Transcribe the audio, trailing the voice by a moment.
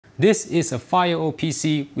This is a 5-year-old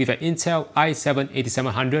PC with an Intel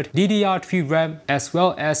i7-8700, DDR3 RAM, as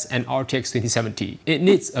well as an RTX 2070. It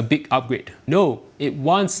needs a big upgrade. No, it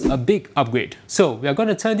wants a big upgrade. So we are going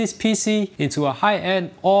to turn this PC into a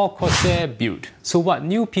high-end all Corsair build. So what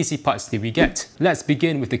new PC parts did we get? Let's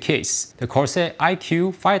begin with the case. The Corsair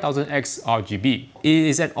iCUE 5000X RGB. It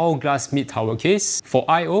is an all-glass mid-tower case. For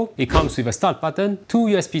I/O, it comes with a start button, 2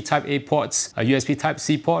 USB Type-A ports, a USB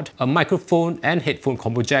Type-C port, a microphone and headphone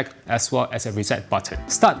combo jack, as well as a reset button.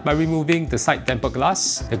 Start by removing the side tempered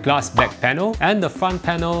glass, the glass back panel, and the front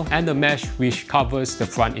panel, and the mesh which covers the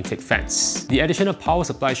front intake fans. The additional power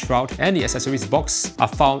supply shroud and the accessories box are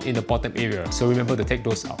found in the bottom area, so remember to take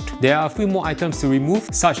those out. There are a few more items to remove,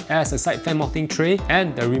 such as a side fan mounting tray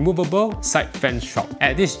and the removable side fan shroud.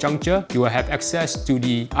 At this juncture, you will have access to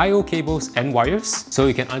the I/O cables and wires, so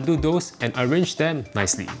you can undo those and arrange them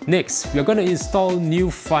nicely. Next, we are going to install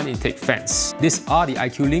new front intake fans. These are the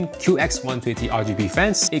iCUE Link QX120 RGB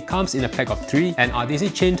fans. It comes in a pack of 3 and are daisy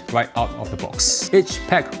chained right out of the box. Each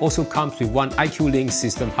pack also comes with one iCUE Link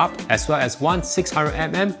system hub, as well as one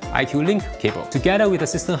 600mm iCUE Link cable. Together with the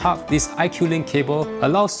system hub, this iCUE Link cable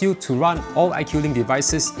allows you to run all iCUE Link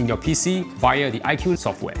devices in your PC via the iCUE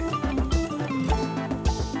software.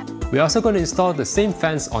 We're also going to install the same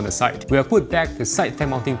fans on the side. We'll put back the side fan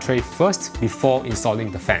mounting tray first before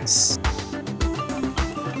installing the fans.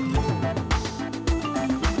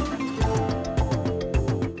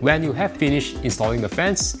 When you have finished installing the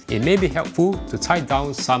fans, it may be helpful to tie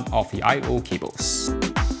down some of the I/O cables.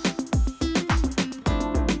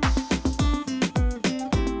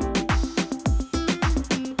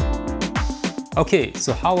 Okay,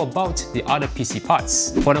 so how about the other PC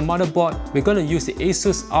parts? For the motherboard, we're going to use the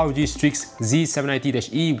ASUS ROG Strix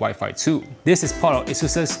Z790-E Wi-Fi 2. This is part of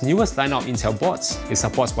ASUS's newest line of Intel boards. It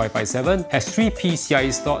supports Wi-Fi 7, has 3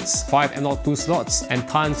 PCIe slots, 5 M.2 slots, and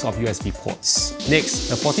tons of USB ports. Next,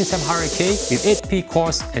 the 14700K with 8P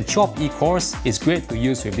cores and 12E cores is great to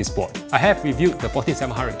use with this board. I have reviewed the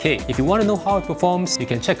 14700K. If you want to know how it performs, you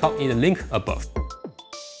can check out in the link above.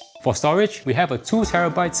 For storage, we have a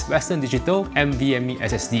 2TB Western Digital NVMe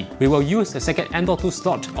SSD. We will use the second M.2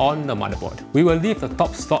 slot on the motherboard. We will leave the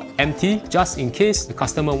top slot empty just in case the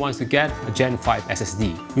customer wants to get a Gen 5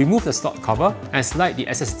 SSD. Remove the slot cover and slide the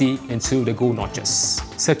SSD into the gold notches.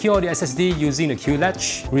 Secure the SSD using the Q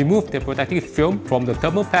latch. Remove the protective film from the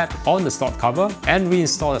thermal pad on the slot cover and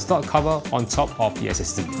reinstall the slot cover on top of the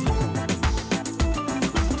SSD.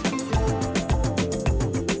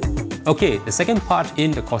 Okay, the second part in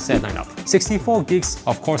the Corsair lineup. 64 gigs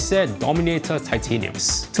of Corsair Dominator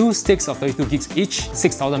Titaniums. 2 sticks of 32 gigs each,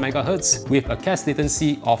 6000 MHz with a cache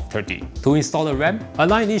latency of 30. To install the RAM,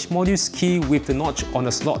 align each module's key with the notch on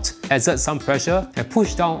the slot, exert some pressure and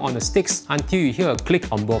push down on the sticks until you hear a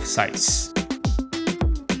click on both sides.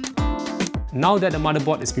 Now that the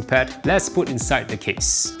motherboard is prepared, let's put inside the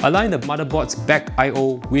case. Align the motherboard's back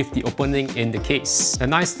I/O with the opening in the case. The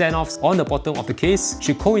 9 standoffs on the bottom of the case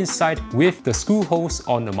should coincide with the screw holes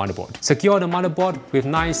on the motherboard. Secure the motherboard with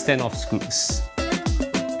 9 standoff screws.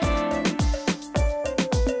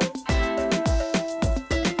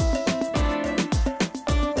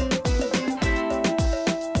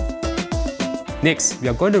 Next, we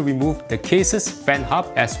are going to remove the case's fan hub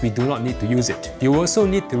as we do not need to use it. You also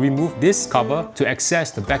need to remove this cover to access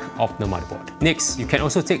the back of the motherboard. Next, you can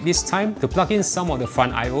also take this time to plug in some of the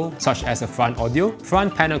front I/O, such as the front audio,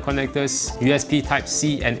 front panel connectors, USB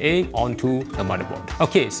Type-C and A onto the motherboard.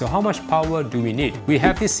 Okay, so how much power do we need? We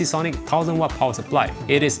have this Seasonic 1000W power supply.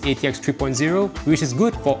 It is ATX 3.0, which is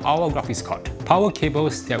good for our graphics card. Power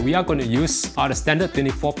cables that we are going to use are the standard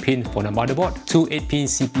 24-pin for the motherboard, 2 8-pin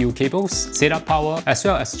CPU cables, setup power, as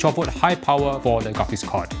well as 12V high power for the graphics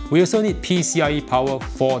card. We also need PCIe power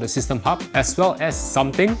for the system hub, as well as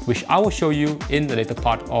something which I will show you in the later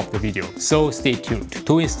part of the video, so stay tuned.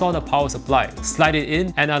 To install the power supply, slide it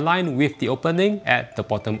in and align with the opening at the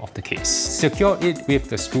bottom of the case. Secure it with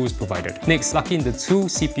the screws provided. Next, plug in the 2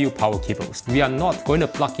 CPU power cables. We are not going to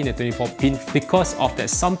plug in the 24-pin because of that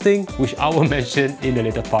something which I will mention in the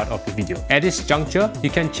later part of the video. At this juncture, you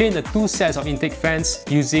can chain the 2 sets of intake fans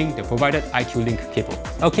using the provided iCUE Link cable.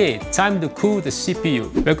 Okay, time to cool the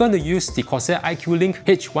CPU. We're going to use the Corsair iCUE Link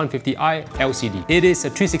H150i LCD. It is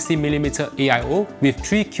a 360mm AIO with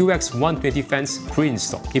 3 QX120 fans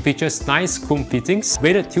pre-installed. It features nice chrome fittings,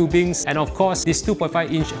 weighted tubings, and of course this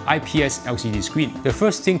 2.5-inch IPS LCD screen. The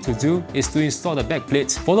first thing to do is to install the back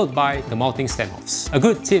plates, followed by the mounting standoffs. A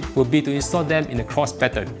good tip would be to install them in a cross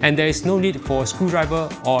pattern, and there is no need for a screwdriver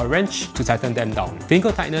or a wrench to tighten them down.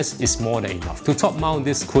 Finger tightness is more than enough. To top mount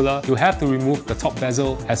this cooler, you have to remove the top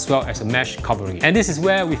bezel as well as a mesh covering. And this is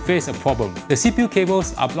where we face a problem. The CPU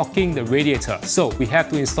cables are blocking the radiator, so we have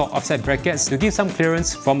to install offset brackets to give some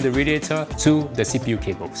clearance from the radiator to the CPU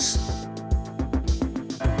cables.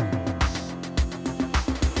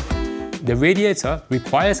 The radiator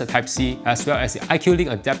requires a Type-C as well as the iCUE link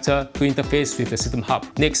adapter to interface with the system hub.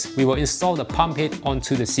 Next, we will install the pump head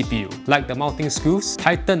onto the CPU. Like the mounting screws,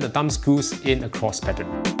 tighten the thumb screws in a cross pattern.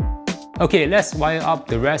 Okay, let's wire up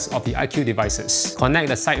the rest of the iCUE devices. Connect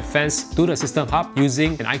the side fans to the system hub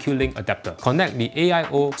using an iCUE link adapter. Connect the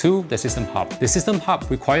AIO to the system hub. The system hub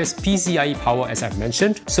requires PCIe power as I've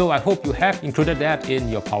mentioned, so I hope you have included that in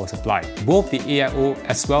your power supply. Both the AIO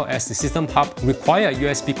as well as the system hub require a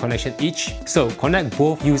USB connection each, so connect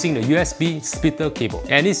both using the USB splitter cable.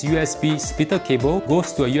 And this USB splitter cable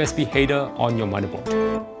goes to a USB header on your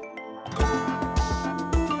motherboard.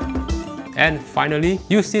 And finally,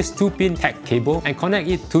 use this 2-pin tag cable and connect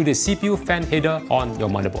it to the CPU fan header on your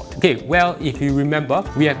motherboard. Okay, well, if you remember,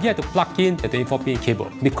 we have yet to plug in the 24-pin cable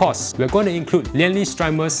because we're going to include Lianli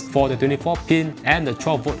streamers for the 24-pin and the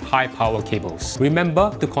 12-volt high power cables.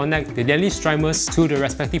 Remember to connect the Lianli streamers to the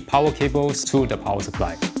respective power cables to the power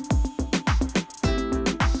supply.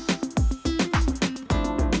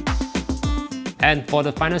 And for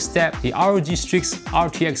the final step, the ROG Strix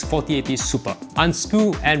RTX 4080 Super.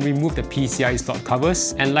 Unscrew and remove the PCIe slot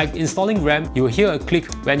covers, and like installing RAM, you will hear a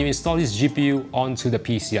click when you install this GPU onto the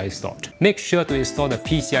PCIe slot. Make sure to install the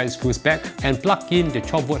PCIe screws back and plug in the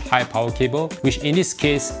 12-volt high power cable, which in this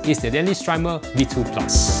case is the Lianli Streamer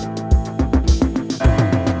V2+.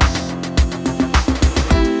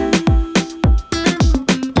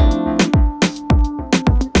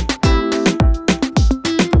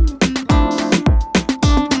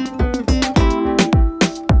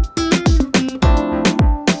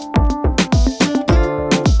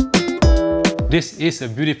 This is a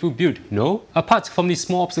beautiful build, no? Apart from the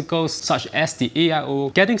small obstacles such as the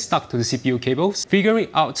AIO getting stuck to the CPU cables, figuring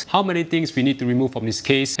out how many things we need to remove from this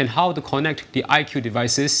case and how to connect the iCUE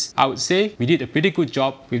devices, I would say we did a pretty good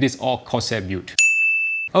job with this all Corsair build.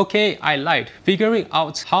 Okay, I lied. Figuring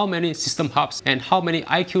out how many system hubs and how many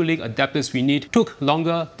iCUE link adapters we need took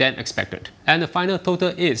longer than expected. And the final total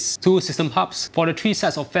is 2 system hubs for the 3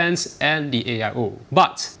 sets of fans and the AIO.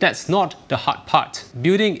 But that's not the hard part.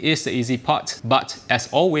 Building is the easy part, but as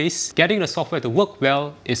always, getting the software to work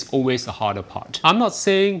well is always the harder part. I'm not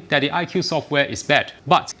saying that the iCUE software is bad,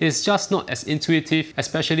 but it's just not as intuitive,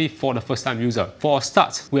 especially for the first time user. For a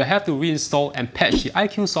start, we'll have to reinstall and patch the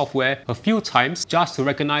iCUE software a few times just to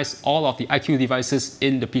recognize all of the iCUE devices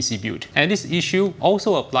in the PC build. And this issue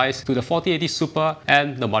also applies to the 4080 Super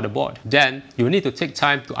and the motherboard. Then you need to take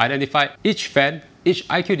time to identify each fan, each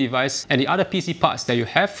iCUE device and the other PC parts that you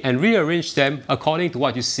have and rearrange them according to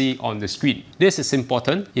what you see on the screen. This is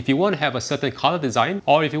important if you want to have a certain color design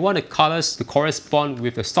or if you want the colors to correspond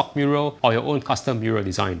with the stock mirror or your own custom mirror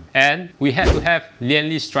design. And we had to have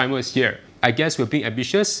Lianli streamers here. I guess we're being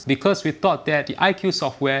ambitious because we thought that the iCUE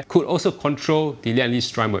software could also control the Lianli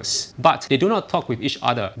streamers. But they do not talk with each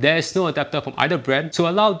other. There is no adapter from either brand to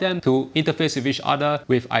allow them to interface with each other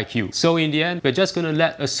with iCUE. So in the end, we're just going to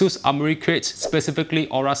let ASUS Armory create specifically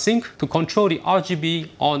Aura Sync to control the RGB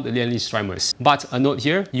on the Lianli streamers. But a note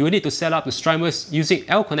here, you will need to set up the streamers using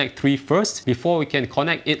L-Connect 3 first before we can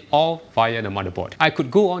connect it all via the motherboard. I could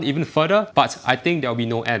go on even further, but I think there will be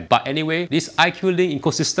no end. But anyway, this iCUE link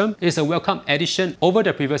ecosystem is a welcome addition over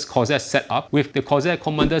the previous Corsair setup with the Corsair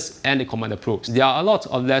Commanders and the Commander Pros. There are a lot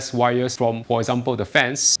of less wires from, for example, the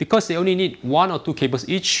fans because they only need 1 or 2 cables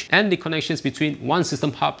each, and the connections between one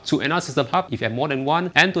system hub to another system hub, if you have more than one,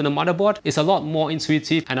 and to the motherboard is a lot more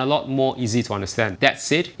intuitive and a lot more easy to understand. That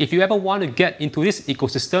said, if you ever want to get into this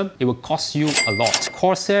ecosystem, it will cost you a lot.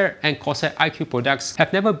 Corsair and Corsair iCUE products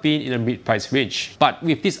have never been in a mid-price range, but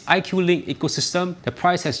with this iCUE link ecosystem, the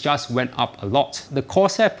price has just went up a lot. The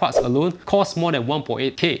Corsair Parts alone costs more than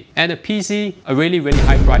 1.8k, and a PC a really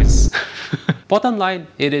high price. Bottom line,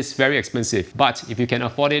 it is very expensive, but if you can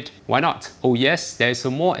afford it, why not? Oh yes, there is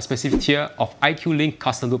a more expensive tier of iCUE link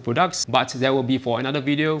custom build products, but that will be for another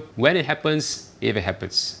video when it happens, if it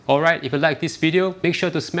happens. Alright, if you like this video, make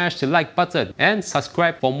sure to smash the like button and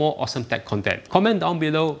subscribe for more awesome tech content. Comment down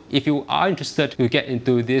below if you are interested to get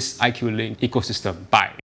into this iCUE link ecosystem. Bye!